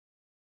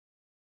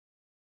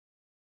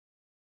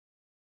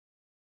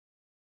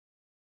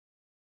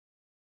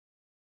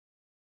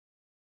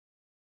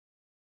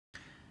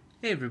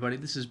Hey everybody,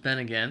 this is Ben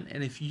again,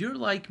 and if you're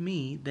like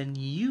me, then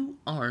you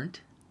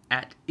aren't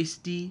at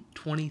ISTE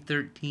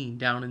 2013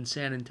 down in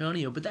San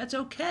Antonio, but that's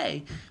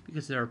okay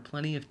because there are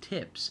plenty of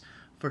tips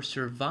for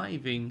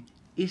surviving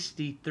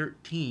ISTE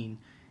 13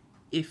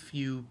 if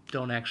you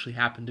don't actually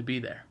happen to be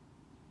there.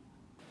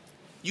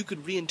 You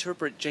could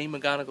reinterpret Jay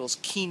McGonagall's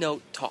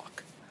keynote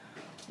talk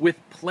with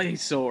play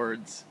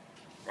swords.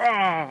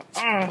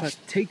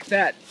 Take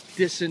that,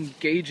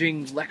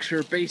 disengaging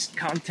lecture-based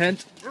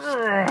content.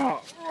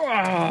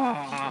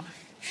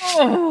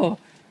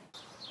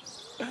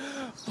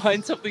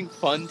 Find something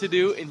fun to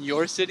do in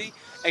your city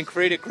and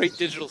create a great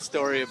digital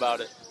story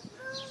about it.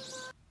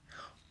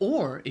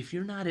 Or if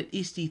you're not at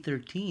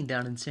ISTE13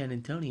 down in San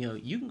Antonio,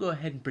 you can go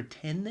ahead and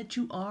pretend that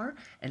you are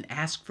and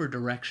ask for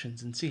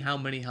directions and see how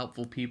many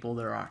helpful people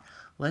there are.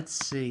 Let's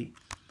see.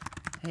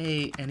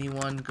 Hey,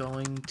 anyone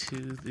going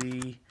to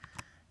the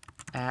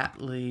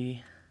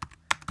Atlee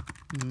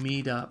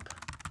meetup?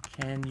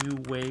 Can you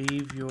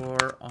wave your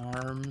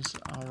arms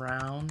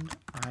around?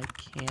 I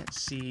can't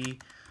see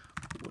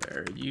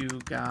where you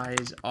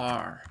guys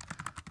are.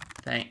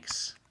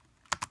 Thanks.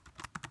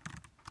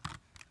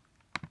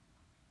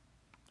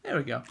 There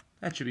we go.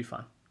 That should be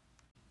fun.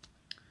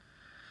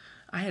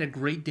 I had a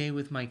great day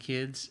with my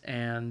kids,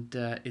 and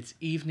it's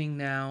evening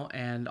now,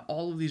 and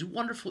all of these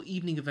wonderful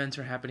evening events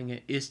are happening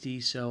at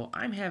ISTE, so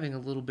I'm having a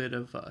little bit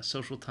of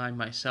social time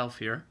myself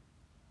here.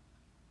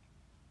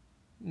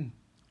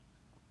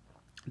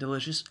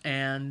 Delicious,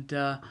 and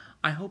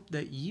I hope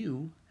that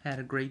you had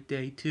a great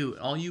day too.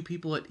 All you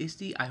people at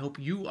ISTE, I hope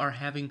you are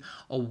having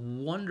a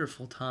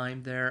wonderful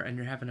time there and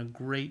you're having a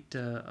great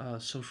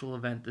social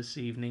event this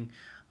evening.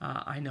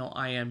 I know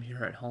I am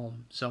here at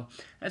home. So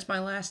that's my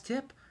last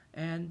tip,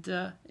 and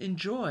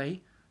enjoy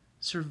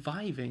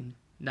surviving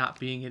not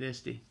being at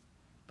ISTE.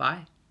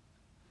 Bye.